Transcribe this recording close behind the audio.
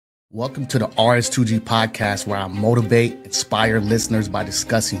Welcome to the RS2G podcast, where I motivate, inspire listeners by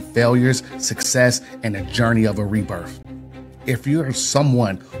discussing failures, success, and the journey of a rebirth. If you are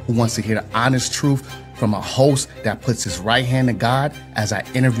someone who wants to hear the honest truth from a host that puts his right hand to God, as I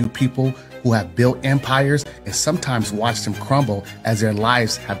interview people who have built empires and sometimes watched them crumble as their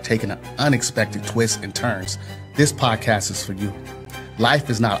lives have taken an unexpected twists and turns, this podcast is for you. Life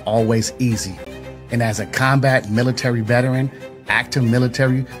is not always easy. And as a combat military veteran, active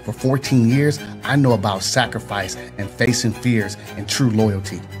military for 14 years, I know about sacrifice and facing fears and true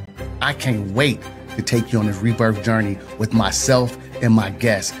loyalty. I can't wait to take you on this rebirth journey with myself and my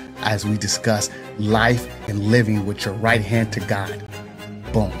guests as we discuss life and living with your right hand to God.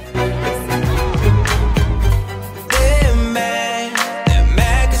 Boom.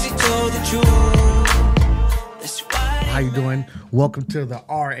 How you doing? Welcome to the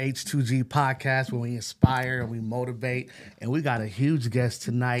RH2G podcast, where we inspire and we motivate. And we got a huge guest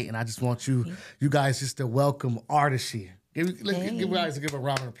tonight, and I just want you guys just to welcome Artishi. Give a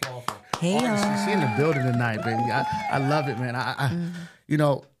round of applause for Artishi. She in the building tonight, baby. I love it, man.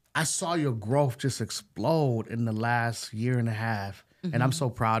 I saw your growth just explode in the last year and a half. Mm-hmm. And I'm so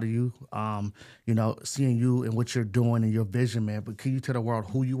proud of you, seeing you and what you're doing and your vision, man. But can you tell the world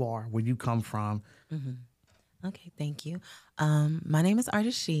who you are, where you come from? Mm-hmm. Okay, thank you. My name is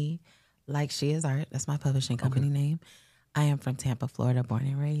Artishi, like She Is Art. That's my publishing company name. I am from Tampa, Florida, born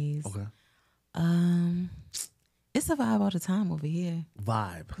and raised. Okay. It's a vibe all the time over here.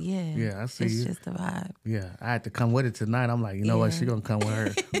 Vibe. Yeah. Yeah, I see it's you. Just a vibe. Yeah, I had to come with it tonight. I'm like, you know what? She's going to come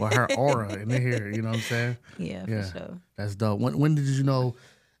with her aura in here. You know what I'm saying? Yeah, for sure. That's dope. When did you know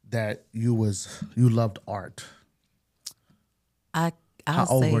that you loved art? How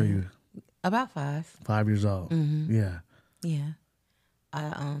old were you? About 5. 5 years old. Mm-hmm. Yeah. Yeah.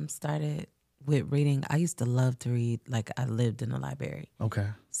 I started with reading. I used to love to read. Like, I lived in a library. Okay.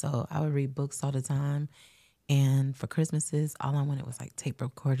 So I would read books all the time. And for Christmases, all I wanted was like tape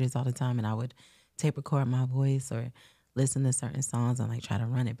recorders all the time. And I would tape record my voice or listen to certain songs and like try to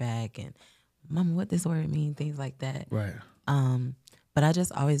run it back. And, Mama, what this word mean? Things like that. Right. But I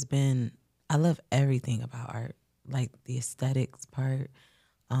just always I love everything about art. Like the aesthetics part.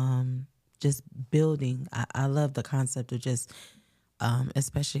 Just building. I love the concept of just,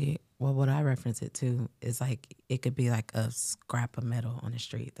 especially, what I reference it to is like, it could be like a scrap of metal on the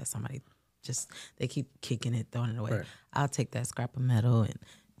street that somebody they keep kicking it, throwing it away. Right. I'll take that scrap of metal and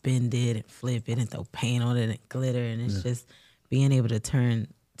bend it and flip it and throw paint on it and glitter. And it's just being able to turn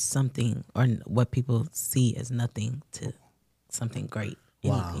something or what people see as nothing to something great.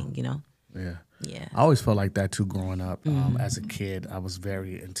 Anything, you know? Yeah. Yeah. I always felt like that too growing up. As a kid, I was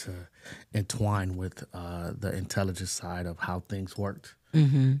very entwined with the intelligence side of how things worked.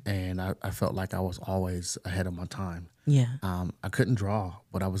 Mm-hmm. And I felt like I was always ahead of my time. Yeah. I couldn't draw,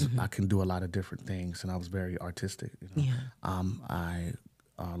 but I can do a lot of different things, and I was very artistic. You know? Yeah. I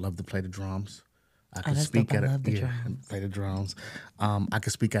love to play the drums. I could play the drums. I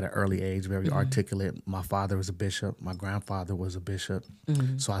could speak at an early age, very articulate. My father was a bishop. My grandfather was a bishop.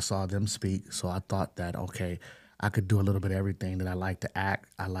 Mm-hmm. So I saw them speak. So I thought that, okay, I could do a little bit of everything. That I like to act.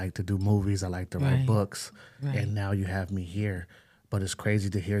 I like to do movies. I like to write books. Right. And now you have me here. But it's crazy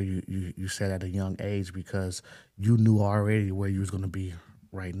to hear you said at a young age, because you knew already where you was going to be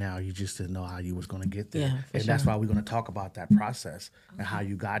right now. You just didn't know how you was going to get there. Yeah, and that's why we're going to talk about that process and how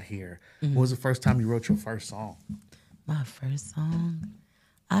you got here. Mm-hmm. What was the first time you wrote your first song? My first song?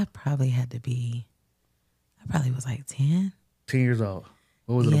 I probably was like 10. 10 years old.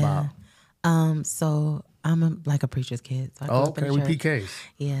 What was it about? So I'm like a preacher's kid. So I okay, we PKs.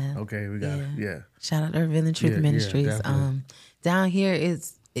 Yeah. Okay, we got it. Shout out to Revealing Truth Ministries. Yeah, down here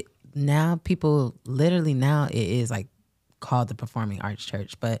now people literally now it is like called the Performing Arts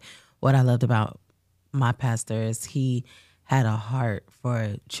Church. But what I loved about my pastor is he had a heart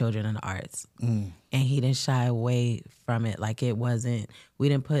for children in the arts. And he didn't shy away from it. Like we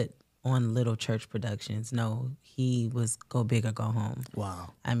didn't put on little church productions. No, he was go big or go home.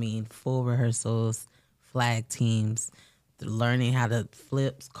 Wow. I mean, full rehearsals, flag teams, learning how to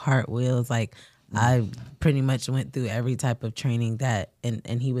flip cartwheels. Like, I pretty much went through every type of training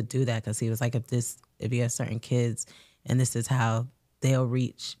and he would do that because he was like, if you have certain kids and this is how they'll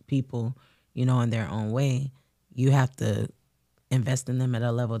reach people, in their own way, you have to invest in them at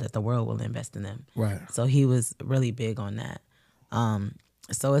a level that the world will invest in them. Right. So he was really big on that.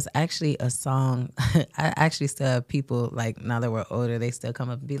 So it's actually a song. I actually still have people, like, now that we're older, they still come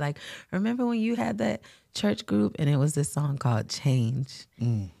up and be like, remember when you had that church group? And it was this song called Change.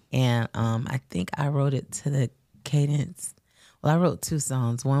 And I think I wrote it to the cadence. Well, I wrote 2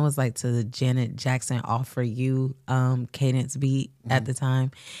 songs. One was like to the Janet Jackson "All For You" cadence beat at the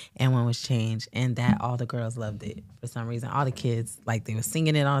time, and one was Change. And that all the girls loved it for some reason. All the kids, like, they were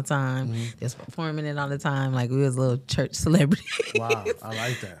singing it all the time. They was performing it all the time. Like, we was little church celebrities. Wow, I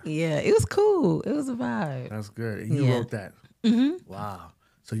like that. Yeah, it was cool. It was a vibe. That's good. And you wrote that. Wow.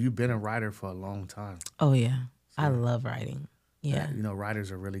 So you've been a writer for a long time. Oh yeah, I love writing. Yeah. You know,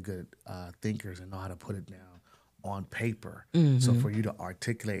 writers are really good thinkers and know how to put it down on paper. So for you to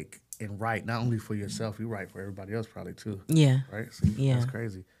articulate and write, not only for yourself, you write for everybody else probably too. Yeah. Right? So that's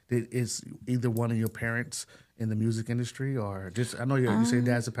crazy. Is either one of your parents in the music industry, or just, I know you say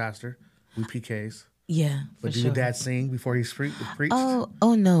dad's a pastor, we PKs. Yeah, But did your dad sing before he preached?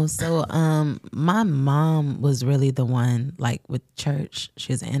 Oh no. So my mom was really the one, like, with church.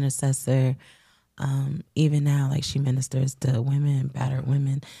 She was an intercessor. Even now, like, she ministers to women, battered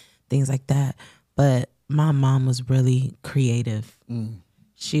women, things like that. But my mom was really creative.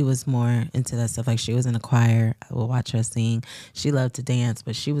 She was more into that stuff. Like, she was in a choir. I would watch her sing. She loved to dance,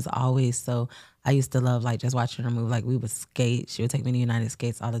 but she was always so. I used to love, like, just watching her move. Like, we would skate. She would take me to United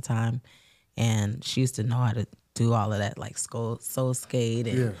Skates all the time, and she used to know how to do all of that, like soul skate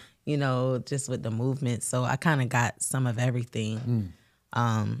and you know, just with the movement. So I kind of got some of everything,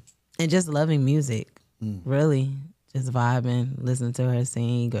 and just loving music. Really, just vibing, listening to her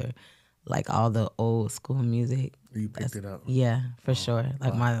sing, or like all the old school music. You picked it up. Yeah, for sure.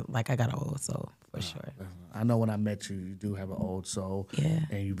 Like I got an old soul for sure. I know when I met you, you do have an old soul. Yeah.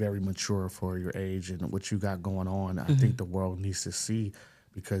 And you're very mature for your age and what you got going on. I think the world needs to see,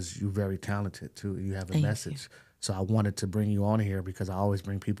 because you're very talented too. You have a message. So I wanted to bring you on here because I always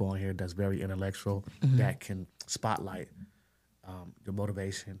bring people on here that's very intellectual, that can spotlight your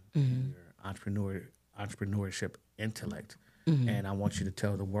motivation, and your entrepreneurship intellect. And I want you to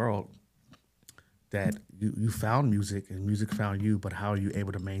tell the world that you found music and music found you, but how are you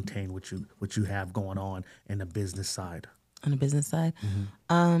able to maintain what you have going on in the business side? On the business side,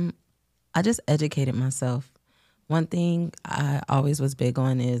 I just educated myself. One thing I always was big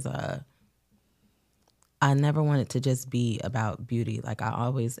on is I never wanted to just be about beauty. Like, I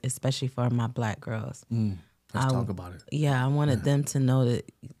always, especially for my Black girls. Let's talk about it. Yeah, I wanted them to know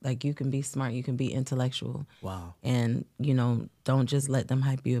that, like, you can be smart, you can be intellectual. Wow. And, you know, don't just let them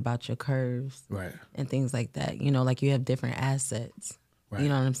hype you about your curves. Right. And things like that. You know, like, you have different assets. Right. You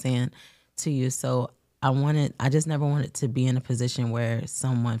know what I'm saying? To you. So I just never wanted to be in a position where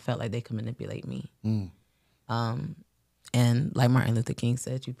someone felt like they could manipulate me. And like Martin Luther King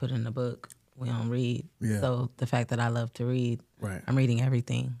said, you put in the book, we don't read. Yeah. So the fact that I love to read, Right. I'm reading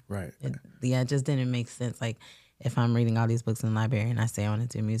everything. Right. It just didn't make sense. Like, if I'm reading all these books in the library and I say I want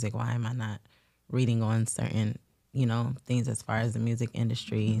to do music, why am I not reading on certain, you know, things as far as the music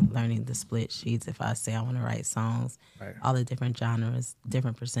industry, learning the split sheets? If I say I want to write songs, all the different genres,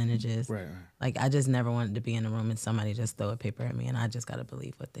 different percentages. Right. Like, I just never wanted to be in a room and somebody just throw a paper at me and I just got to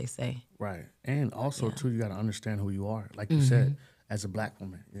believe what they say. Right. And also, too, you got to understand who you are. Like you said, as a Black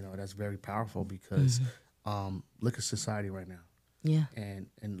woman, you know, that's very powerful because look at society right now. Yeah.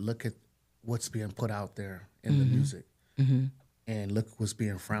 And look at what's being put out there in the music. And look what's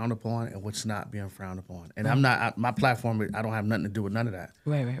being frowned upon and what's not being frowned upon. And my platform, I don't have nothing to do with none of that.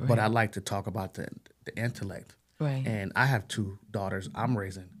 Right. But I like to talk about the intellect. Right. And I have 2 daughters I'm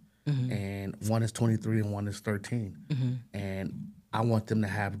raising. And one is 23 and one is 13. And I want them to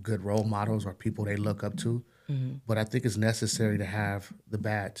have good role models or people they look up to. But I think it's necessary to have the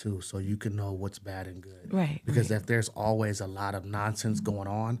bad too, so you can know what's bad and good. Right. Because if there's always a lot of nonsense going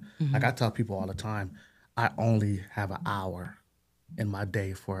on, like I tell people all the time, I only have an hour in my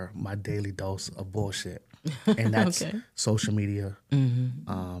day for my daily dose of bullshit. And that's social media,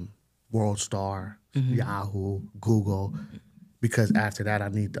 World Star, Yahoo, Google. Because after that, I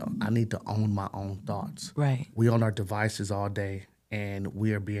need to own my own thoughts. Right. We on our devices all day, and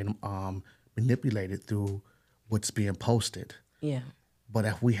we are being manipulated through what's being posted. Yeah. But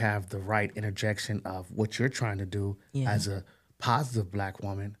if we have the right interjection of what you're trying to do as a positive Black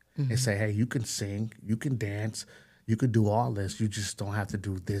woman and say, hey, you can sing, you can dance, you could do all this. You just don't have to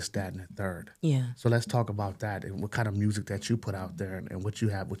do this, that, and the third. Yeah. So let's talk about that and what kind of music that you put out there and what you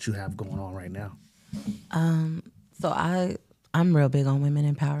have going on right now. So I'm real big on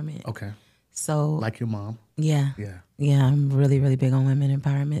women empowerment. Okay. So like your mom. Yeah. Yeah, I'm really, really big on women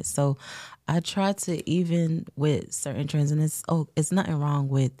empowerment. So I try to, even with certain trends, and it's nothing wrong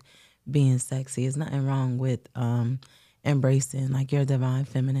with being sexy. It's nothing wrong with embracing like your divine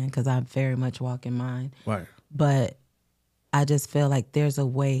feminine, because I very much walk in mine. Right. But I just feel like there's a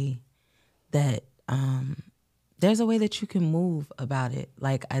way that you can move about it.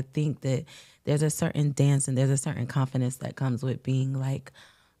 Like, I think that there's a certain dance and there's a certain confidence that comes with being like,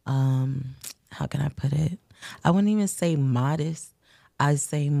 how can I put it? I wouldn't even say modest. I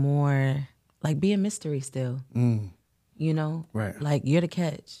say more like be a mystery still. You know? Right. Like you're the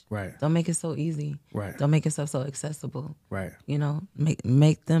catch. Right. Don't make it so easy. Right. Don't make yourself so accessible. Right. You know?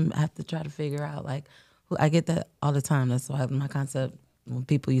 Make them have to try to figure out like who. I get that all the time. That's why my concept, when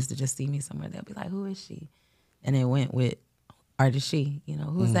people used to just see me somewhere, they'll be like, who is she? And it went with Artishi. You know,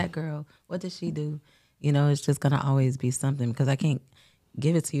 who's that girl? What does she do? You know, it's just gonna always be something because I can't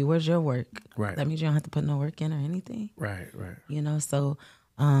give it to you. Where's your work? Right. That means you don't have to put no work in or anything. Right. Right. You know, so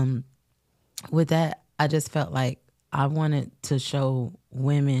with that, I just felt like I wanted to show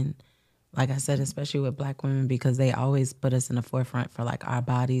women, like I said, especially with Black women, because they always put us in the forefront for like our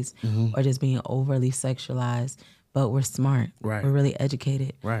bodies or just being overly sexualized. But we're smart. Right. We're really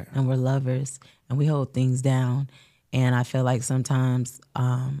educated. Right. And we're lovers. And we hold things down. And I feel like sometimes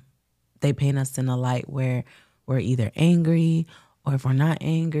they paint us in a light where we're either angry or if we're not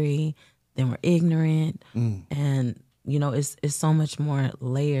angry, then we're ignorant. And, you know, it's so much more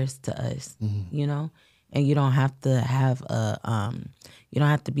layers to us, you know? And you don't have to have you don't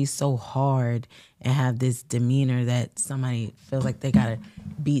have to be so hard and have this demeanor that somebody feels like they gotta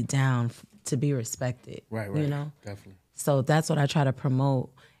beat down to be respected. Right. You know? Definitely. So that's what I try to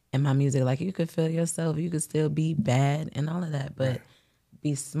promote in my music. Like you could feel yourself, you could still be bad and all of that, but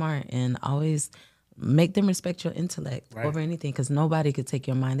be smart and always make them respect your intellect over anything, because nobody could take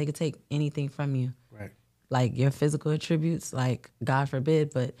your mind. They could take anything from you. Right. Like your physical attributes, like God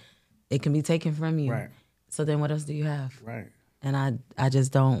forbid, but it can be taken from you. Right. So then what else do you have? Right. And I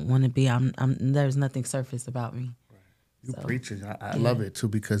just don't want to be, there's nothing surface about me. You preaching. I love it too,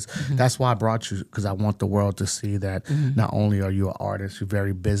 because that's why I brought you, because I want the world to see that not only are you an artist, you're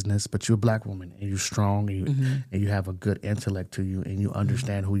very business, but you're a Black woman and you're strong and you have a good intellect to you and you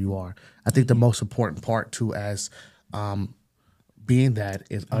understand who you are. I think the most important part too, as being that,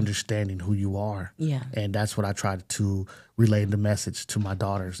 is understanding who you are. Yeah. And that's what I try to relay the message to my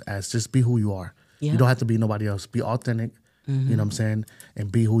daughters, as just be who you are. Yeah. You don't have to be nobody else. Be authentic, you know what I'm saying?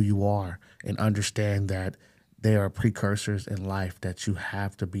 And be who you are and understand that there are precursors in life that you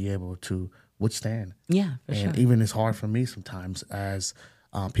have to be able to withstand. Yeah, for and sure. even it's hard for me sometimes as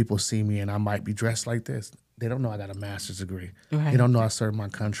people see me and I might be dressed like this. They don't know I got a master's degree. Right. They don't know I served my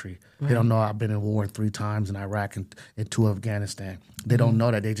country. They don't know I've been in war 3 times in Iraq and 2 Afghanistan. They don't know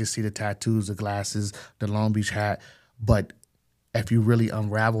that. They just see the tattoos, the glasses, the Long Beach hat. But if you really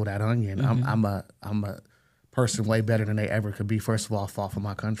unravel that onion, I'm a person way better than they ever could be. First of all, I fought for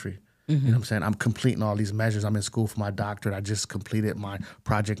my country. You know what I'm saying? I'm completing all these measures. I'm in school for my doctorate. I just completed my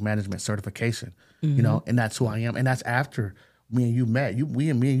project management certification, you know, and that's who I am. And that's after me and you met. Me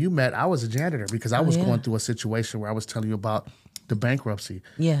and you met. I was a janitor because I was going through a situation where I was telling you about the bankruptcy.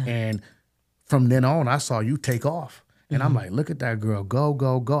 Yeah. And from then on, I saw you take off. And I'm like, look at that girl, go,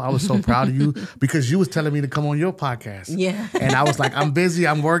 go, go. I was so proud of you because you was telling me to come on your podcast. Yeah. And I was like, I'm busy,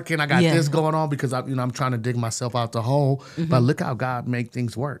 I'm working, I got this going on because I'm trying to dig myself out the hole. But look how God make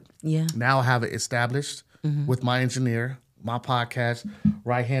things work. Yeah. Now I have it established with my engineer, my podcast,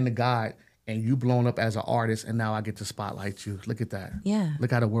 Right Hand to God, and you blown up as an artist, and now I get to spotlight you. Look at that. Yeah.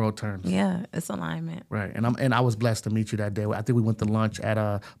 Look how the world turns. Yeah, it's alignment. Right, and I was blessed to meet you that day. I think we went to lunch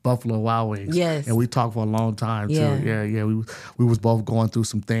at Buffalo Wild Wings. Yes, and we talked for a long time too. Yeah. We was both going through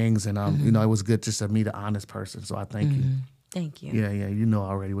some things, and you know, it was good just to meet an honest person. So I thank you. Thank you. Yeah, you know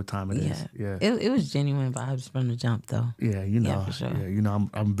already what time it is. Yeah, it was genuine vibes from the jump though. Yeah, you know. Yeah, for sure. Yeah, you know,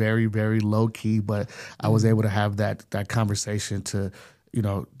 I'm very, very low key, but I was able to have that conversation to, you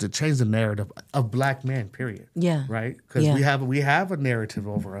know, to change the narrative of Black men, period. Yeah. Right? Because we have a narrative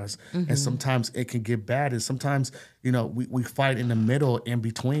over us, and sometimes it can get bad, and sometimes, you know, we fight in the middle, in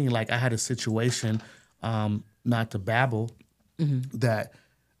between. Like I had a situation, not to babble, that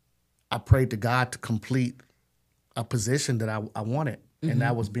I prayed to God to complete a position that I wanted, and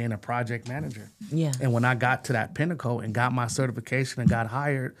that was being a project manager. Yeah. And when I got to that pinnacle and got my certification and got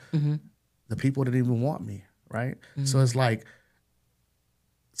hired, the people didn't even want me, right? So it's like,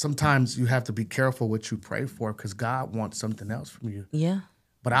 sometimes you have to be careful what you pray for because God wants something else from you. Yeah.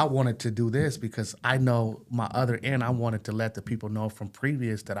 But I wanted to do this because I know my other end, I wanted to let the people know from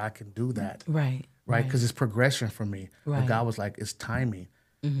previous that I can do that. Right. Right? Because it's progression for me. Right. But God was like, it's timing.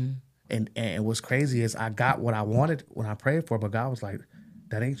 And what's crazy is I got what I wanted when I prayed for, but God was like,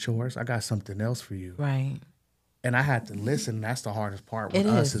 that ain't yours. I got something else for you. Right. And I had to listen. That's the hardest part with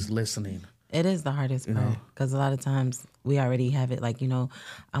us is listening. It is the hardest part because a lot of times we already have it like, you know,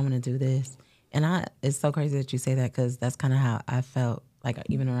 I want to do this. And it's so crazy that you say that because that's kind of how I felt like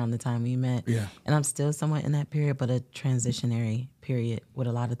even around the time we met. Yeah. And I'm still somewhat in that period, but a transitionary period with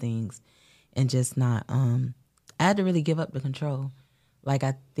a lot of things. and just not. I had to really give up the control. Like,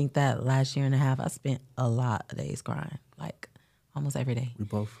 I think that last year and a half, I spent a lot of days crying, like almost every day. We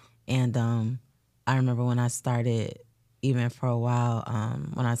both. And I remember when I started, even for a while,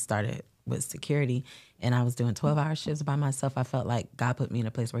 when I started with security and I was doing 12-hour shifts by myself, I felt like God put me in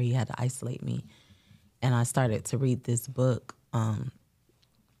a place where he had to isolate me. And I started to read this book, and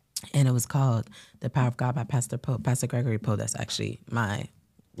it was called The Power of God by Pastor Gregory Poe. That's actually my,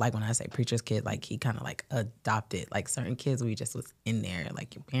 like when I say preacher's kid, like he kind of like adopted like certain kids. We just was in there,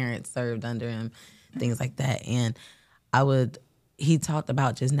 like your parents served under him, things like that. And he talked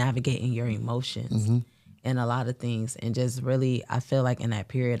about just navigating your emotions and a lot of things. And just really, I feel like in that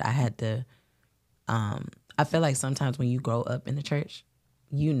period, I had to, I feel like sometimes when you grow up in the church,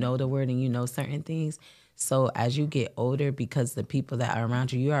 you know the word and you know certain things. So as you get older, because the people that are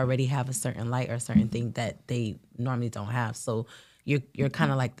around you, you already have a certain light or a certain thing that they normally don't have. So you're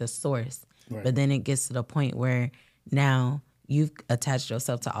kind of like the source. Right. But then it gets to the point where now you've attached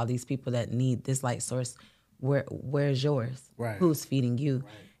yourself to all these people that need this light source. Where's yours? Right. Who's feeding you?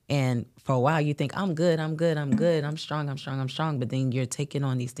 Right. And for a while you think, I'm good, I'm strong. But then you're taking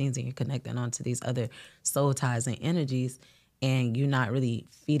on these things and you're connecting onto these other soul ties and energies, and you're not really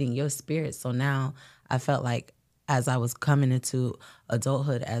feeding your spirit. So now I felt like as I was coming into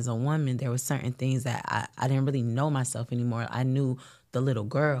adulthood as a woman, there were certain things that I didn't really know myself anymore. I knew the little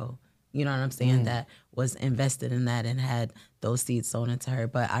girl, you know what I'm saying, that was invested in that and had those seeds sown into her.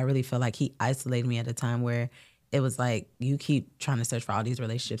 But I really feel like he isolated me at a time where it was like, you keep trying to search for all these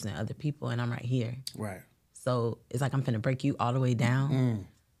relationships and other people, and I'm right here. Right. So it's like I'm finna break you all the way down.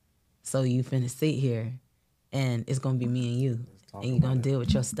 So you finna sit here, and it's gonna be me and you, and you're gonna deal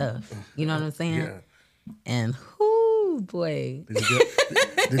with your stuff. You know what I'm saying? Yeah. And boy.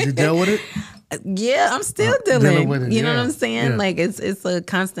 Did you deal with it? Yeah, I'm still dealing with it. You know what I'm saying? Yeah. Like it's a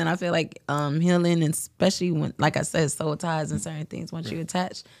constant. I feel like healing, and especially when, like I said, soul ties and certain things. Once you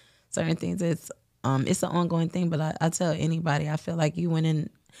attach certain things, it's an ongoing thing. But I tell anybody, I feel like you winning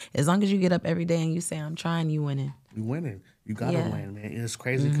as long as you get up every day and you say, I'm trying, you winning. You winning. You gotta win, man. It's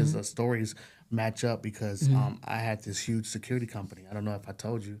crazy because the stories match up because I had this huge security company. I don't know if I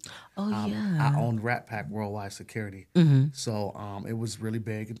told you. Oh, yeah. I owned Rat Pack Worldwide Security. So it was really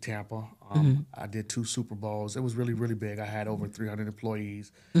big in Tampa. I did 2 Super Bowls. It was really, really big. I had over 300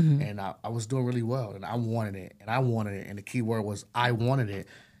 employees, and I was doing really well, and I wanted it, and the key word was I wanted it.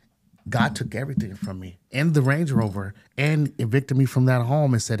 God took everything from me and the Range Rover and evicted me from that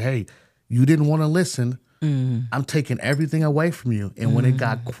home and said, hey, you didn't want to listen. I'm taking everything away from you. And when it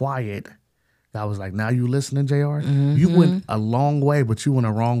got quiet, God was like, now you listening, JR? You went a long way, but you went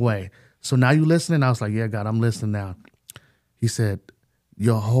a wrong way. So now you listening? I was like, yeah, God, I'm listening now. He said,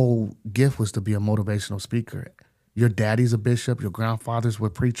 your whole gift was to be a motivational speaker. Your daddy's a bishop. Your grandfathers were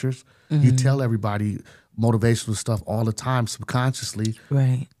preachers. You tell everybody motivational stuff all the time subconsciously.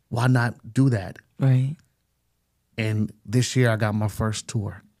 Right. Why not do that? Right. And this year I got my first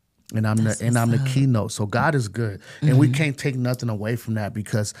tour. And I'm the keynote. So God is good. And we can't take nothing away from that,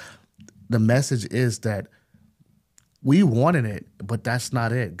 because the message is that we wanted it, but that's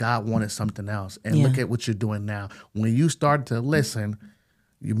not it. God wanted something else. And look at what you're doing now. When you started to listen,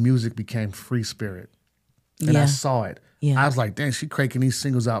 your music became free spirit. And I saw it. I was like, dang, she cranking these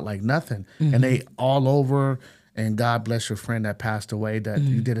singles out like nothing. And they all over. And God bless your friend that passed away, that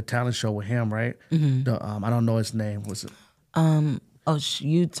you did a talent show with him, right? I don't know his name. Was it?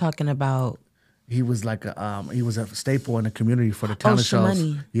 You talking about? He was like he was a staple in the community for the talent shows.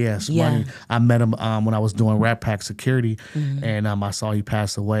 Shmoney. Yes, yeah. I met him when I was doing Rat Pack security, and I saw he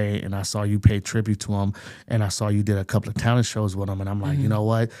passed away, and I saw you pay tribute to him, and I saw you did a couple of talent shows with him, and I'm like, you know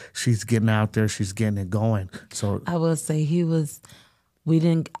what? She's getting out there, she's getting it going. So I will say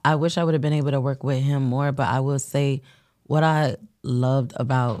I wish I would have been able to work with him more, but I will say what I loved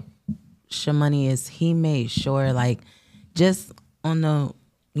about Shmoney is he made sure, like, just on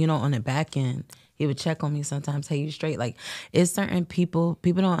the back end, he would check on me sometimes. Hey, you straight? Like, it's certain people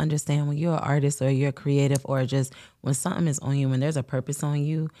don't understand when you're an artist or you're creative, or just when something is on you, when there's a purpose on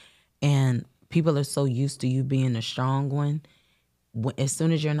you, and people are so used to you being the strong one. As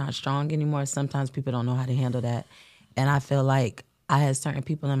soon as you're not strong anymore, sometimes people don't know how to handle that. And I feel like I had certain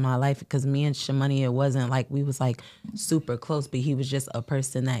people in my life, because me and Shmoney, it wasn't like we was like super close, but he was just a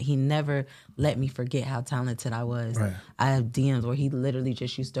person that he never let me forget how talented I was. Right. I have DMs where he literally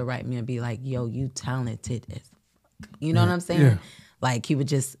just used to write me and be like, yo, you talented as fuck. You know what I'm saying? Yeah. Like he would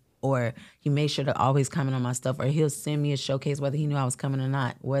just, or he made sure to always comment on my stuff, or he'll send me a showcase whether he knew I was coming or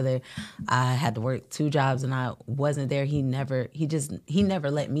not, whether I had to work 2 jobs and I wasn't there. He never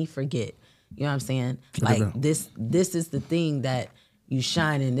let me forget. You know what I'm saying? Like this is the thing that you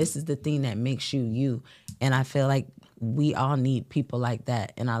shine, and this is the thing that makes you you. And I feel like we all need people like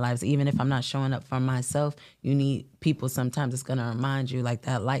that in our lives. Even if I'm not showing up for myself, you need people sometimes that's going to remind you, like,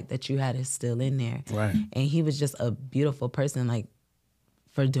 that light that you had is still in there. Right. And he was just a beautiful person, like,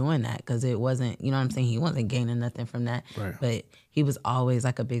 for doing that, because it wasn't, you know what I'm saying, he wasn't gaining nothing from that. Right. But he was always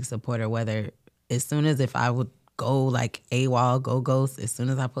like a big supporter, whether as soon as if I would go like AWOL, go ghost, as soon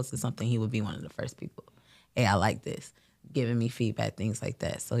as I posted something, he would be one of the first people. Hey, I like this, giving me feedback, things like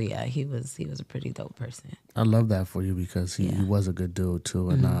that. So yeah, he was a pretty dope person. I love that for you because he was a good dude too.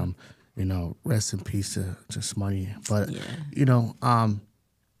 And you know, rest in peace to Smoney. But you know,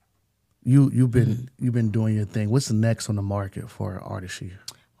 you've been doing your thing. What's the next on the market for Artishi?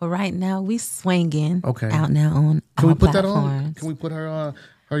 Well, right now we swinging. Okay. Out now on Can we put platforms. that on? Can we put her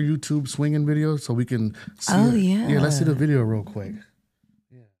YouTube swinging video so we can see Oh, her? yeah. Yeah, let's see the video real quick.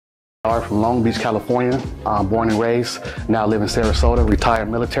 From Long Beach, California, born and raised, now live in Sarasota,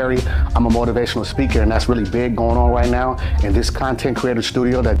 retired military. I'm a motivational speaker, and that's really big going on right now. And this content creator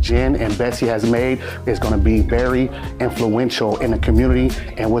studio that Jen and Betsy has made is going to be very influential in the community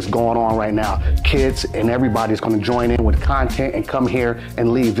and what's going on right now. Kids and everybody is going to join in with content and come here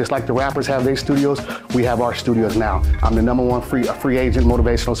and leave. Just like the rappers have their studios, we have our studios now. I'm the #1 free agent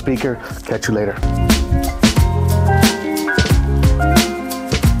motivational speaker. Catch you later.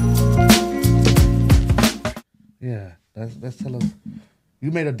 Yeah, let's tell us. You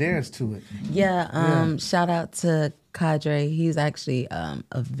made a dance to it. Yeah, shout out to Cadre. He's actually a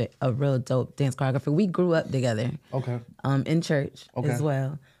real dope dance choreographer. We grew up together. Okay. In church as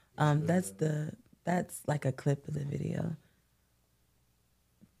well. That's like a clip of the video.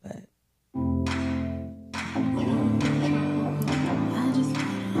 But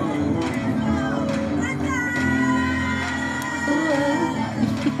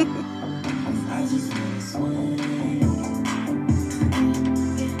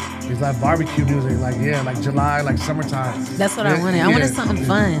It's like barbecue music, like July, like summertime. that's what I wanted. I wanted something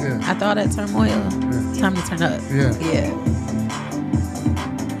fun. After all that turmoil, time to turn up. Yeah.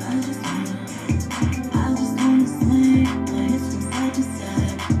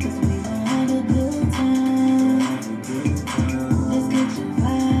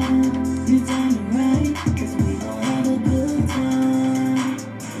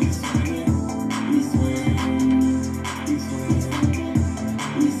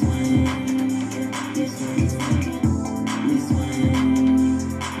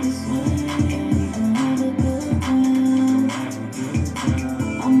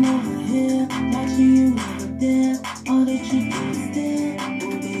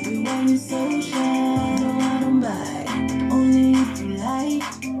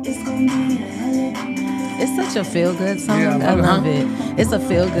 It's such a feel good song. Yeah, I love it. It's a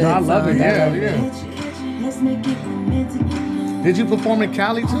feel good song. I love it. Yeah. Did you perform in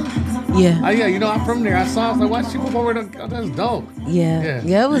Cali too? Yeah. Yeah, you know, I'm from there. I saw, I was like, why she performing? That's dope. Yeah,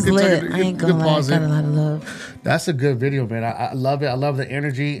 it was lit. I ain't gonna lie, got a lot of love. That's a good video, man. I love it. I love the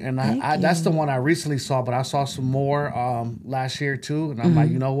energy, and that's the one I recently saw. But I saw some more last year too, and I'm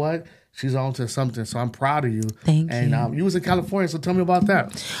like, you know what? She's on to something. So I'm proud of you. Thank you. And you was in California, so tell me about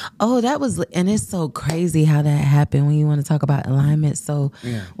that. Oh, that was, and it's so crazy how that happened when you want to talk about alignment. So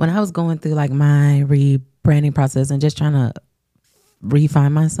when I was going through like my rebranding process and just trying to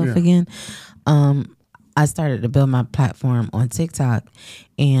refine myself again, I started to build my platform on TikTok,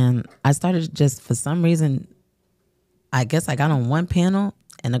 and I started just, for some reason, I guess I got on one panel,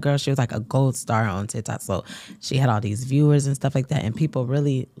 and the girl, she was like a gold star on TikTok. So she had all these viewers and stuff like that, and people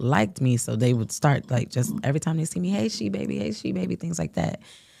really liked me. So they would start like, just every time they see me, hey, she baby, things like that.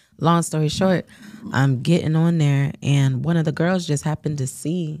 Long story short, I'm getting on there, and one of the girls just happened to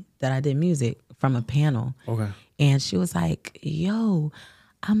see that I did music from a panel. Okay. And she was like, yo,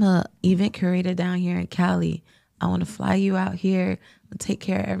 I'm a event curator down here in Cali. I want to fly you out here, take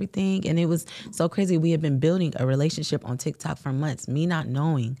care of everything. And it was so crazy. We had been building a relationship on TikTok for months, me not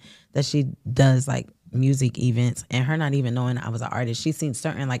knowing that she does like music events, and her not even knowing I was an artist. She's seen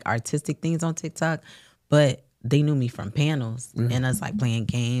certain like artistic things on TikTok, but they knew me from panels and us like playing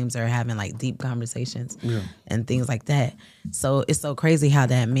games or having like deep conversations and things like that. So it's so crazy how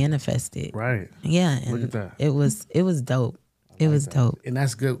that manifested. Right. Yeah. And look at that. It was dope. It was dope. And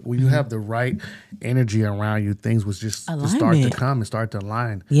that's good. When you have the right energy around you, things was just to start to come and start to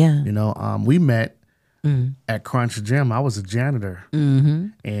align. Yeah. You know, we met at Crunch Gym. I was a janitor,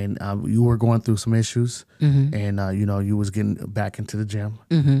 and you were going through some issues, and you know, you was getting back into the gym,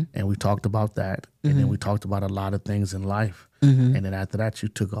 and we talked about that, and then we talked about a lot of things in life, and then after that, you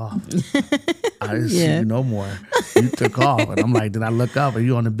took off. I didn't see you no more. You took off, and I'm like, then I look up, and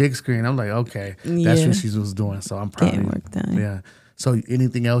you on the big screen. I'm like, okay, that's what she was doing. So I'm proud of you. Work done. Yeah. So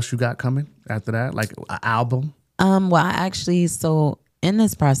anything else you got coming after that, like an album? Well, so in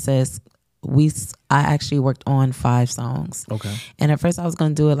this process, I actually worked on 5 songs. Okay. And at first I was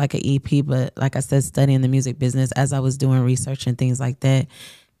going to do it like an EP, but like I said, studying the music business, as I was doing research and things like that,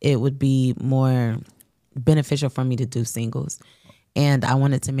 it would be more beneficial for me to do singles. And I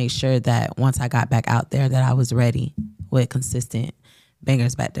wanted to make sure that once I got back out there that I was ready with consistent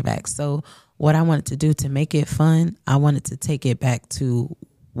bangers back to back. So what I wanted to do to make it fun, I wanted to take it back to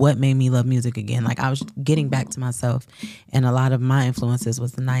what made me love music again. Like I was getting back to myself, and a lot of my influences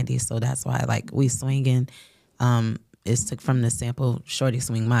was the 90s. So that's why like We Swingin' is took from the sample Shorty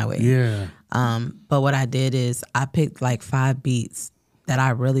Swing My Way. Yeah. But what I did is I picked like 5 beats that I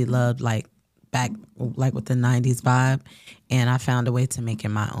really loved, like back like with the 90s vibe, and I found a way to make it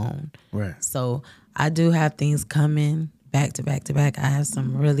my own. Right. So I do have things coming back to back to back. I have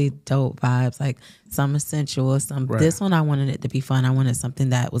some really dope vibes, like some sensual, some. Right. This one I wanted it to be fun. I wanted something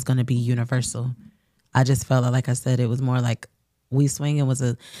that was going to be universal. I just felt like I said, it was more like We Swingin' was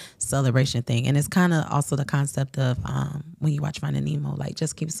a celebration thing, and it's kind of also the concept of when you watch Finding Nemo, like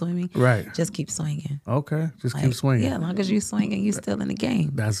just keep swimming, Right. Just keep swinging. Okay, just Like, keep swinging. Yeah, as long as you swinging, you still in the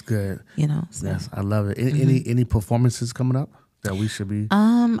game. That's good. You know. So. Yes, I love it. Any performances coming up that we should be?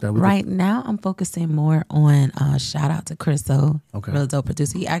 Right now I'm focusing more on shout out to Chris O. Okay. Real dope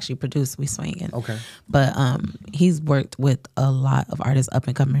producer. He actually produced We Swingin'. Okay. But he's worked with a lot of artists, up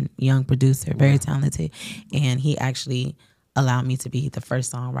and coming young producer, very talented, and he actually allowed me to be the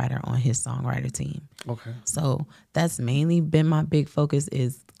first songwriter on his songwriter team. Okay. So that's mainly been my big focus,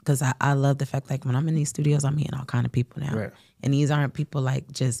 is because I love the fact like when I'm in these studios, I'm meeting all kind of people now. Right. And these aren't people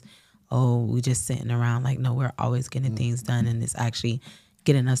like just, oh, we just sitting around. Like, no, we're always getting things done, and it's actually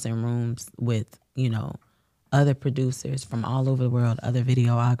getting us in rooms with, you know, other producers from all over the world, other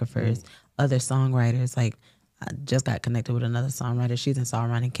videographers, other songwriters. Like, I just got connected with another songwriter. She's in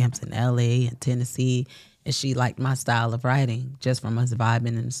songwriting camps in LA and Tennessee, and she liked my style of writing just from us vibing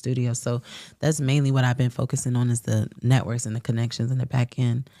in the studio. So that's mainly what I've been focusing on, is the networks and the connections in the back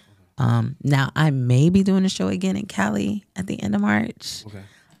end. Now I may be doing a show again in Cali at the end of March.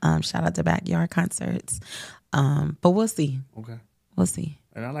 Okay. Shout out to Backyard Concerts. But we'll see. Okay. We'll see.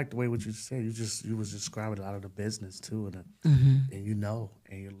 And I like the way what you said. You was describing a lot of the business too, and you know,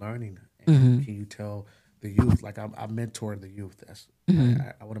 and you're learning. And can you tell the youth? Like I mentor the youth. That's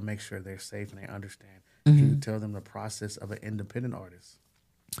I want to make sure they're safe and they understand. Can you tell them the process of an independent artist?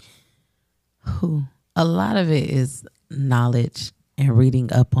 A lot of it is knowledge and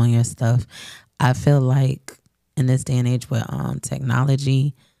reading up on your stuff. I feel like in this day and age with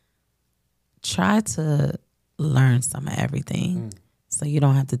technology, try to learn some of everything. So you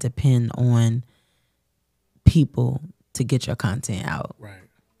don't have to depend on people to get your content out. Right.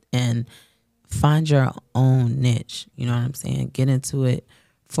 And find your own niche. You know what I'm saying? Get into it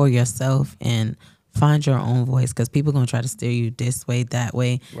for yourself and find your own voice, because people going to try to steer you this way, that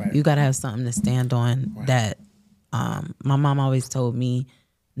way. Right. You got to have something to stand on. Right. That my mom always told me,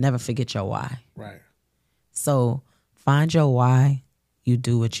 never forget your why. Right. So find your why, you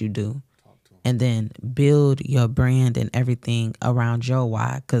do what you do. And then build your brand and everything around your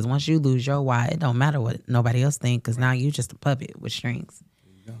why. Because once you lose your why, it don't matter what nobody else thinks, because now you just a puppet with strings.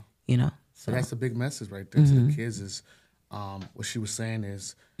 You know? So that's a big message right there to the kids is what she was saying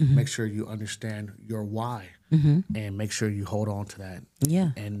is make sure you understand your why and make sure you hold on to that.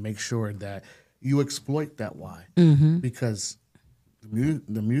 Yeah. And make sure that you exploit that why. Because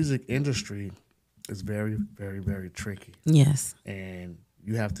the music industry is very, very, very tricky. Yes. And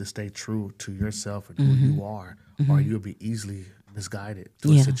you have to stay true to yourself and who you are, or you'll be easily misguided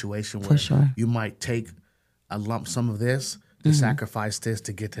to a situation where you might take a lump sum of this to sacrifice this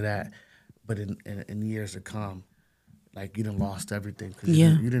to get to that. But in years to come, like you done lost everything because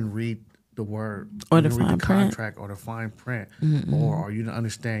you didn't read the word or you the didn't fine read the print. contract or the fine print, or you didn't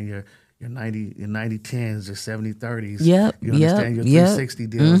understand your 90 10s, your 70 30s. Yep. You understand your 360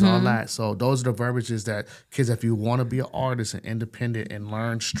 deals, all that. So those are the verbiages that kids, if you want to be an artist and independent and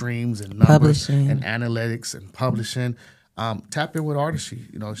learn streams and numbers Publishing. and analytics and publishing, tap in with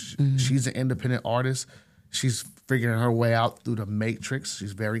Artishi. You know, she's an independent artist. She's figuring her way out through the matrix.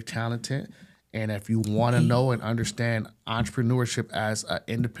 She's very talented. And if you want to know and understand entrepreneurship as an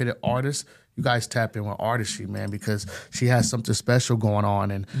independent artist, you guys tap in with Artishi, man, because she has something special going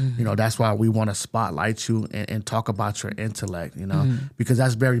on. And, you know, that's why we want to spotlight you and talk about your intellect, you know, because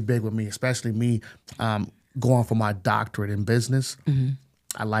that's very big with me, especially me going for my doctorate in business.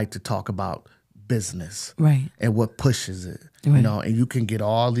 I like to talk about business and what pushes it, you know, and you can get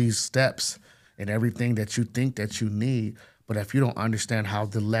all these steps and everything that you think that you need. But if you don't understand how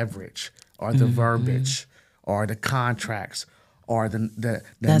the leverage or the verbiage or the contracts or the That's a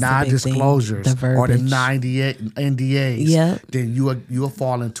big thing. non-disclosures The or the verbiage. 98 NDAs, Yep. then you'll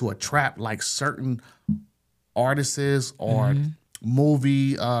fall into a trap like certain artists or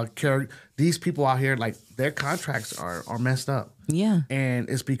movie character. These people out here, like their contracts are messed up. Yeah. And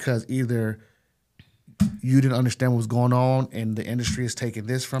it's because either you didn't understand what was going on and the industry is taking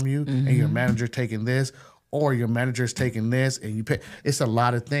this from you and your manager taking this, or your manager is taking this and you pay. It's a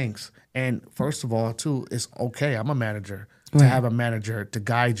lot of things. And first of all, too, it's okay. I'm a manager to have a manager to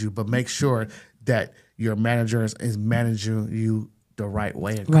guide you, but make sure that your manager is managing you the right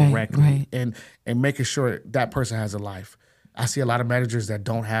way and correctly, and making sure that person has a life. I see a lot of managers that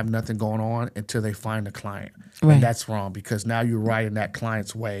don't have nothing going on until they find a client. Right. And that's wrong, because now you're riding that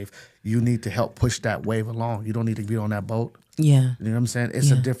client's wave. You need to help push that wave along. You don't need to be on that boat. Yeah. You know what I'm saying?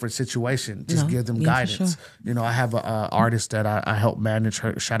 It's a different situation. Just give them guidance. Sure. You know, I have an artist that I help manage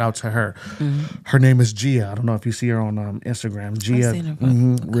her. Shout out to her. Her name is Gia. I don't know if you see her on Instagram. Gia,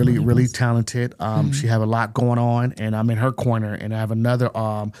 really talented. She have a lot going on, and I'm in her corner. And I have another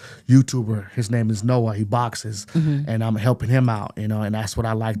YouTuber. His name is Noah. He boxes, and I'm helping him out. You know, and that's what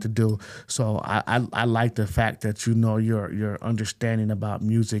I like to do. So I like the fact that your understanding about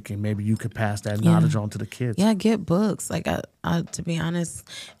music, and maybe you could pass that knowledge on to the kids. Yeah, get books. Like to be honest,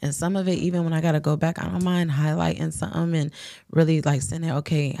 and some of it, even when I gotta go back, I don't mind highlighting something and really like saying,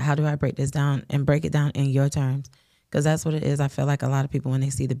 okay, how do I break this down and break it down in your terms? Because that's what it is. I feel like a lot of people, when they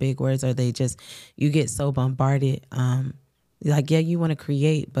see the big words, or you get so bombarded. Like, yeah, you want to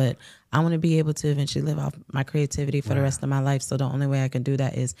create, but I want to be able to eventually live off my creativity for the rest of my life. So the only way I can do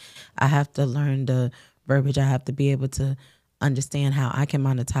that is I have to learn the verbiage. I have to be able to understand how I can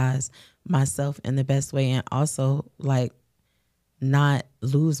monetize myself in the best way, and also like not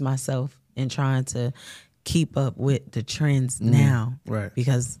lose myself in trying to keep up with the trends now, right?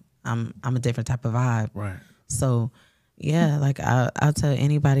 Because I'm a different type of vibe, right? So yeah, like I'll tell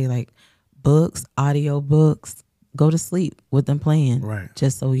anybody, like books, audio books, go to sleep with them playing, right?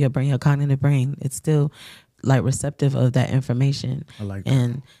 Just so your cognitive brain, it's still like receptive of that information. I like that.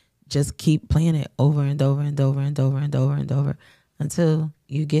 And just keep playing it over and over and over and over and over and over until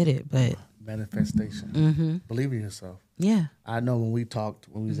you get it. But manifestation. Believe in yourself. Yeah. I know when we talked,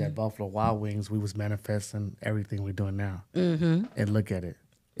 when we was at Buffalo Wild Wings, we was manifesting everything we're doing now. And look at it.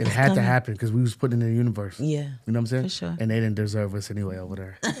 It had to happen because we was putting it in the universe. Yeah. You know what I'm saying? For sure. And they didn't deserve us anyway over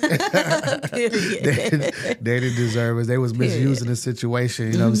there. They didn't deserve us. They was misusing the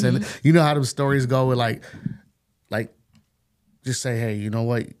situation. You know what I'm saying? You know how them stories go with like, just say, hey, you know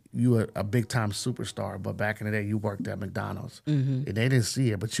what? You were a big time superstar, but back in the day, you worked at McDonald's. And they didn't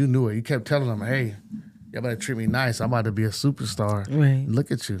see it, but you knew it. You kept telling them, hey, y'all better treat me nice. I'm about to be a superstar. Right.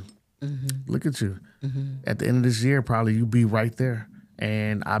 Look at you. Look at you. At the end of this year, probably you'll be right there.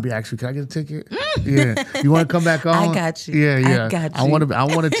 And I'll be actually, can I get a ticket? Yeah. You want to come back on? I got you. Yeah. I got you. I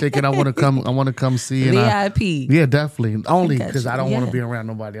want a ticket. I want to come see. And VIP. Yeah, definitely. Only because you. I don't want to be around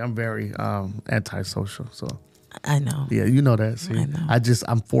nobody. I'm very antisocial. So I know. Yeah, you know that. See, I know.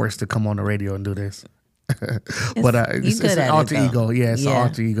 I'm forced to come on the radio and do this. But it's an alter ego. Yeah, it's an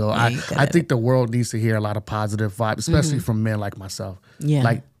alter ego. I think the world needs to hear a lot of positive vibes, especially from men like myself. Yeah.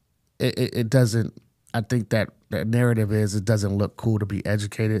 Like it doesn't. I think that the narrative is it doesn't look cool to be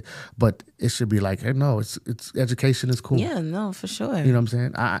educated, but it should be like, hey, no, it's education is cool. Yeah, no, for sure. You know what I'm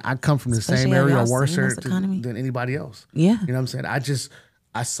saying? I come from the same area or worse than anybody else. Yeah. You know what I'm saying?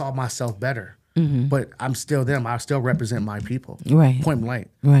 I saw myself better. But I'm still them. I still represent my people. Right. Point blank.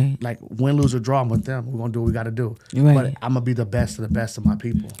 Right. Like win, lose, or draw, I'm with them. We're gonna do what we gotta do. Right. But I'm gonna be the best of the best of my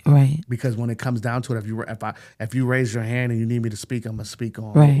people. Right. Because when it comes down to it, if you raise your hand and you need me to speak, I'm gonna speak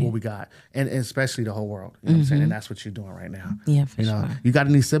on what we got. And especially the whole world. You know what I'm saying? And that's what you're doing right now. Yeah, for sure. You got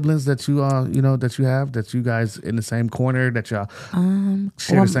any siblings that you that you have, that you guys in the same corner, that y'all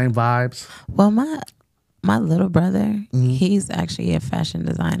share the same vibes? Well, my little brother, he's actually a fashion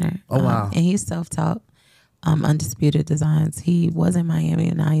designer. Oh, wow. And he's self-taught, Undisputed Designs. He was in Miami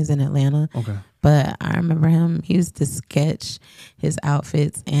and now he's in Atlanta. Okay. But I remember him, he used to sketch his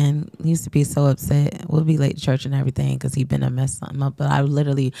outfits and he used to be so upset. We'll be late to church and everything because he'd been to mess something up. But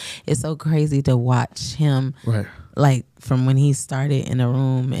it's so crazy to watch him. Right. Like from when he started in a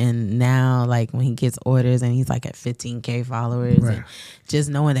room and now like when he gets orders and he's like at 15K followers, and just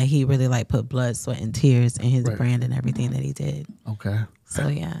knowing that he really like put blood, sweat, and tears in his brand and everything that he did. Okay. So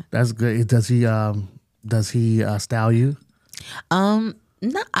yeah. That's good. Does he style you?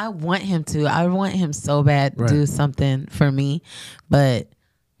 No, I want him to. I want him so bad to do something for me, but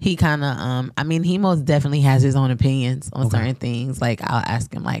he kind of, he most definitely has his own opinions on certain things. Like I'll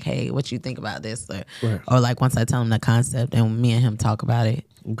ask him like, hey, what you think about this? Or like once I tell him the concept and me and him talk about it.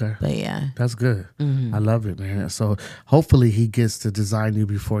 Okay. But yeah. That's good. I love it, man. So hopefully he gets to design you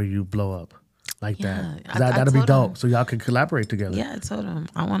before you blow up like that. That'll be dope. So y'all can collaborate together. Yeah, I told him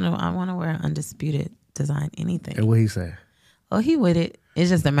I wanna wear an Undisputed design anything. And what he say? Oh, he with it. It's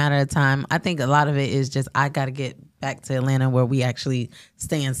just a matter of time. I think a lot of it is just I got to get back to Atlanta where we actually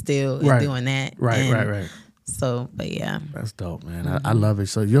stand still and doing that. Right. So, but yeah. That's dope, man. I love it.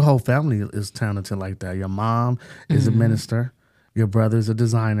 So your whole family is talented like that. Your mom is a minister. Your brother's a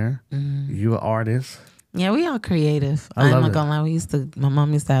designer. You're an artist. Yeah, we all creative. I'm not gonna lie. My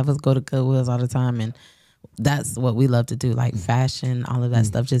mom used to have us go to Goodwills all the time, and that's what we love to do, like fashion, all of that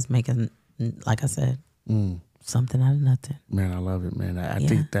stuff, just making, like I said, something out of nothing. Man, I love it, man. I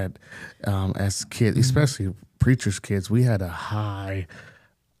think that as kids, especially preachers' kids, we had a high,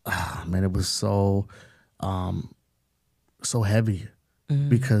 man, it was so heavy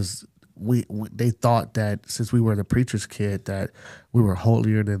because they thought that since we were the preacher's kid that we were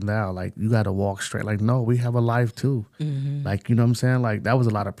holier than thou. Like, you got to walk straight. Like, no, we have a life too. Like, you know what I'm saying? Like, that was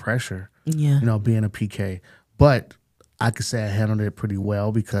a lot of pressure, being a PK. But I could say I handled it pretty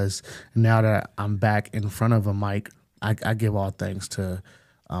well because now that I'm back in front of a mic, I give all thanks to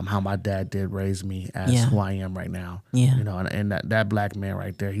how my dad did raise me as who I am right now. Yeah. And that black man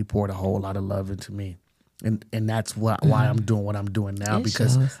right there, he poured a whole lot of love into me. And that's why I'm doing what I'm doing now,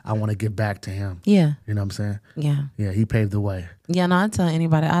 because I want to give back to him. Yeah. You know what I'm saying? Yeah. Yeah, he paved the way. Yeah, no, I tell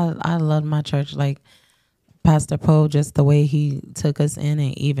anybody, I love my church. Like Pastor Poe, just the way he took us in,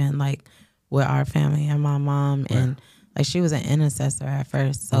 and even like with our family and my mom, and like she was an intercessor at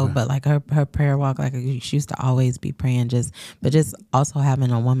first. So, but like her prayer walk, like she used to always be praying, but also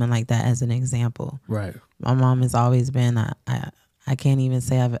having a woman like that as an example. Right. My mom has always been, I can't even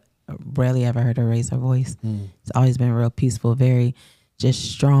say I've rarely ever heard her raise her voice. It's always been real peaceful, very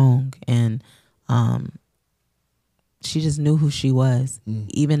just strong, and she just knew who she was.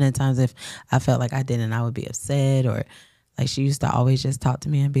 Even at times if I felt like I didn't, I would be upset, or like she used to always just talk to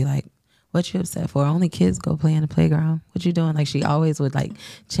me and be like, "What you upset for? Only kids go play in the playground. What you doing?" Like she always would like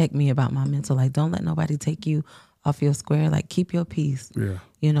check me about my mental, like, don't let nobody take you off your square, like keep your peace. Yeah.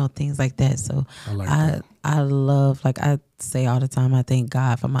 Things like that. So I love, like I say all the time, I thank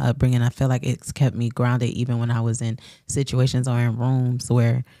God for my upbringing. I feel like it's kept me grounded even when I was in situations or in rooms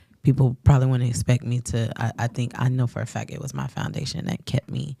where people probably wouldn't expect me to. I know for a fact it was my foundation that kept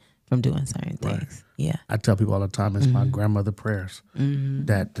me from doing certain things. Yeah. I tell people all the time, it's my grandmother prayers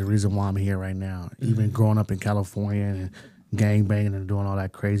that the reason why I'm here right now. Even growing up in California and gang banging and doing all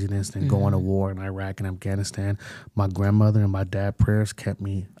that craziness and going to war in Iraq and Afghanistan, my grandmother and my dad prayers kept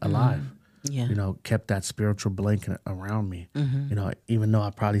me alive. Yeah. Kept that spiritual blanket around me. Even though I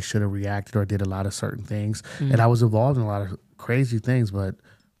probably should have reacted or did a lot of certain things, and I was involved in a lot of crazy things, but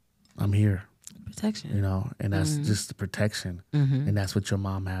I'm here. Protection. And that's just the protection. And that's what your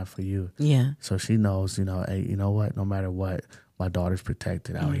mom had for you. Yeah. So she knows, hey, you know what? No matter what, my daughter's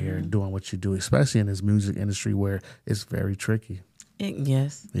protected out here and doing what you do, especially in this music industry where it's very tricky.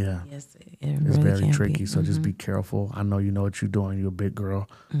 Yes. Yeah. Yes, it it's really very can tricky. be. So just be careful. I know you know what you're doing. You're a big girl.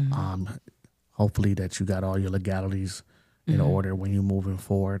 Hopefully that you got all your legalities in order when you're moving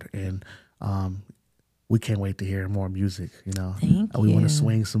forward. And we can't wait to hear more music, Thank we you. want to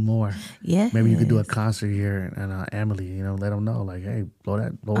swing some more. Yeah. Maybe you could do a concert here in Emily, let them know, like, hey, blow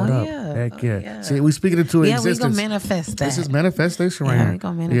it up. Yeah. Heck yeah. See, we speaking into existence. Yeah, we gonna manifest that. This is manifestation right here. We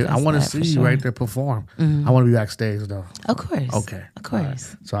gonna manifest I want to that see for you sure. right there perform. I want to be backstage though. Of course. Okay. Of course.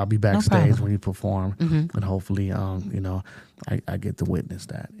 Right. So I'll be backstage problem. when you perform, and hopefully, I get to witness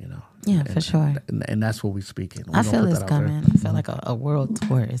that. Yeah, for sure. And that's what we're speaking. I feel it's coming. I feel like a world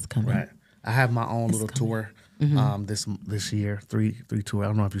tour is coming. Right. I have my own little tour. This year, three tour. I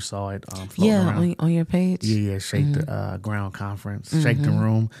don't know if you saw it. Yeah, on your page. Yeah. Shake the Ground Conference, Shake the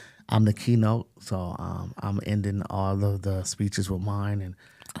Room. I'm the keynote, so I'm ending all of the speeches with mine, and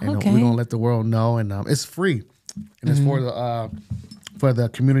we're gonna let the world know. And it's free, and it's for the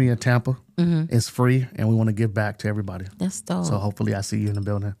community in Tampa. It's free, and we want to give back to everybody. That's dope. So hopefully, I see you in the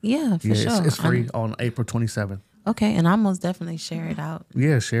building. Yeah, for sure. It's free on April 27th. Okay, and I'll most definitely share it out.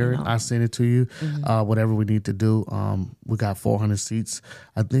 Yeah, share it. I'll send it to you. Whatever we need to do. We got 400 seats.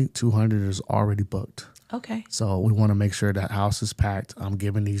 I think 200 is already booked. Okay. So we want to make sure that house is packed. I'm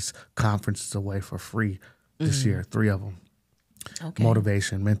giving these conferences away for free this year, 3 of them. Okay.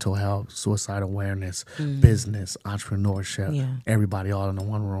 Motivation, mental health, suicide awareness, business, entrepreneurship. Yeah. Everybody all in the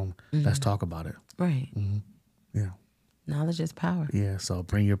one room. Let's talk about it. Right. Yeah. Knowledge is power. Yeah, so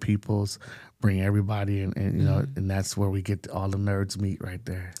bring your peoples, bring everybody, and you know, and that's where we get all the nerds meet right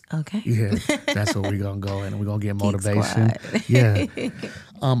there. Okay. Yeah, that's where we're gonna go, and we're gonna get motivation. Yeah,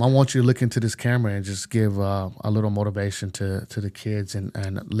 I want you to look into this camera and just give a little motivation to the kids,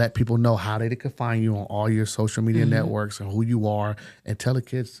 and let people know how they can find you on all your social media networks and who you are, and tell the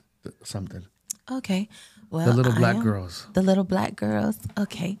kids something. Okay. Well, The little black girls. The little black girls.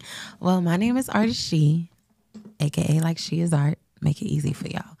 Okay. Well, my name is Artishi, aka like she is art. Make it easy for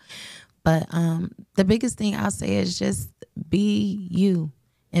y'all. But the biggest thing I'll say is just be you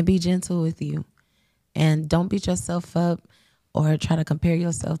and be gentle with you. And don't beat yourself up or try to compare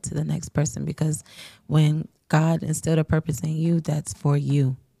yourself to the next person, because when God instilled a purpose in you, that's for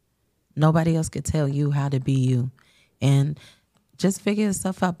you. Nobody else could tell you how to be you. And just figure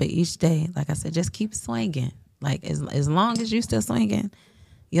yourself out. But each day, like I said, just keep swinging. Like as long as you still swinging,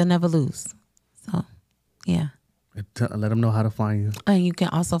 you'll never lose. So, yeah. Let them know how to find you. And you can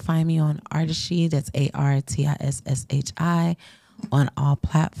also find me on Artishi, that's ARTISSHI, on all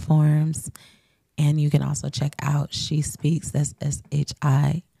platforms. And you can also check out She Speaks, that's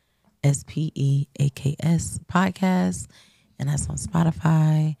SHISPEAKS podcast. And that's on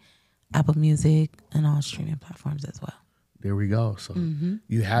Spotify, Apple Music, and all streaming platforms as well. There we go. So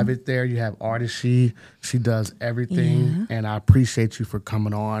you have it there. You have Artishi. She does everything, and I appreciate you for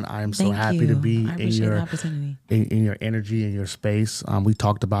coming on. I am so happy to be in your opportunity. In your energy, in your space. We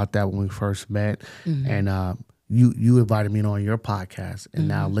talked about that when we first met, and you invited me on your podcast, and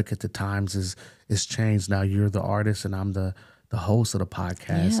now look at the times is changed. Now you're the artist, and I'm the host of the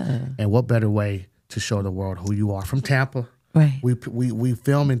podcast. Yeah. And what better way to show the world who you are from Tampa? Right. We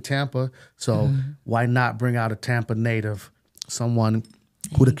film in Tampa, so why not bring out a Tampa native, someone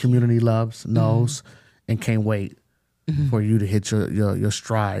who the community loves, knows, and can't wait for you to hit your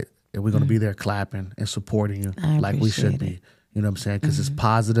stride. And we're going to be there clapping and supporting you like we should be. You know what I'm saying? Because it's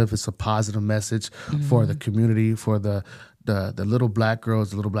positive. It's a positive message for the community, for the little black girls,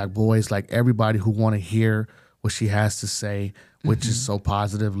 the little black boys, like everybody who want to hear what she has to say, which is so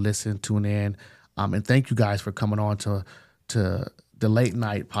positive. Listen, tune in. And thank you guys for coming on to the late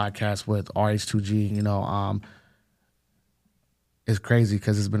night podcast with RH2G. You know, it's crazy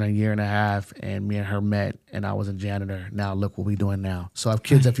because it's been a year and a half, and me and her met, and I was a janitor. Now look what we're doing now. So if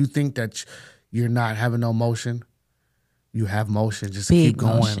kids, if you think that you're not having no motion, you have motion. Just keep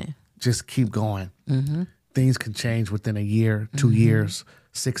going. Motion. Just keep going. Things can change within a year, 2 years,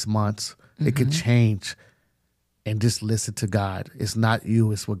 6 months. It could change. And just listen to God. It's not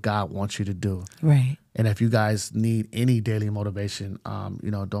you, it's what God wants you to do. Right. And if you guys need any daily motivation,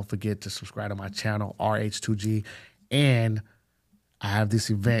 you know, don't forget to subscribe to my channel, RH2G. And I have this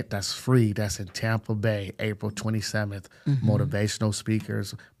event that's free, that's in Tampa Bay, April 27th. Motivational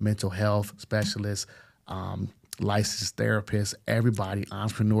speakers, mental health specialists, licensed therapists, everybody,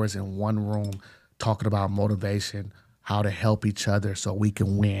 entrepreneurs in one room talking about motivation, how to help each other so we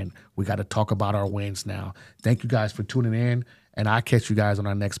can win. We got to talk about our wins now. Thank you guys for tuning in, and I'll catch you guys on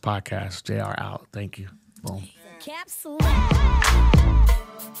our next podcast. JR out. Thank you. Boom. Capsule.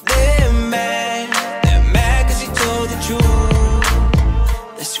 They're mad because you told the truth.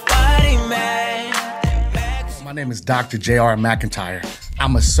 That's why they mad. My name is Dr. JR McIntyre.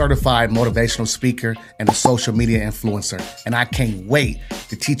 I'm a certified motivational speaker and a social media influencer, and I can't wait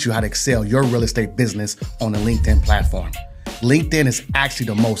to teach you how to excel your real estate business on the LinkedIn platform. LinkedIn is actually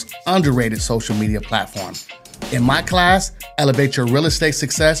the most underrated social media platform. In my class, Elevate Your Real Estate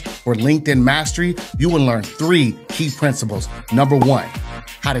Success or LinkedIn Mastery, you will learn 3 key principles. Number 1,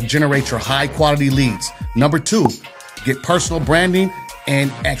 how to generate your high quality leads. Number 2, get personal branding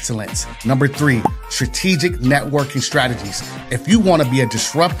and excellence. Number 3, strategic networking strategies. If you want to be a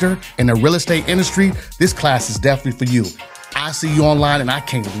disruptor in the real estate industry, this class is definitely for you. I see you online, and I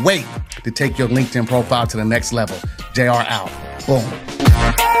can't wait to take your LinkedIn profile to the next level. JR out. Boom.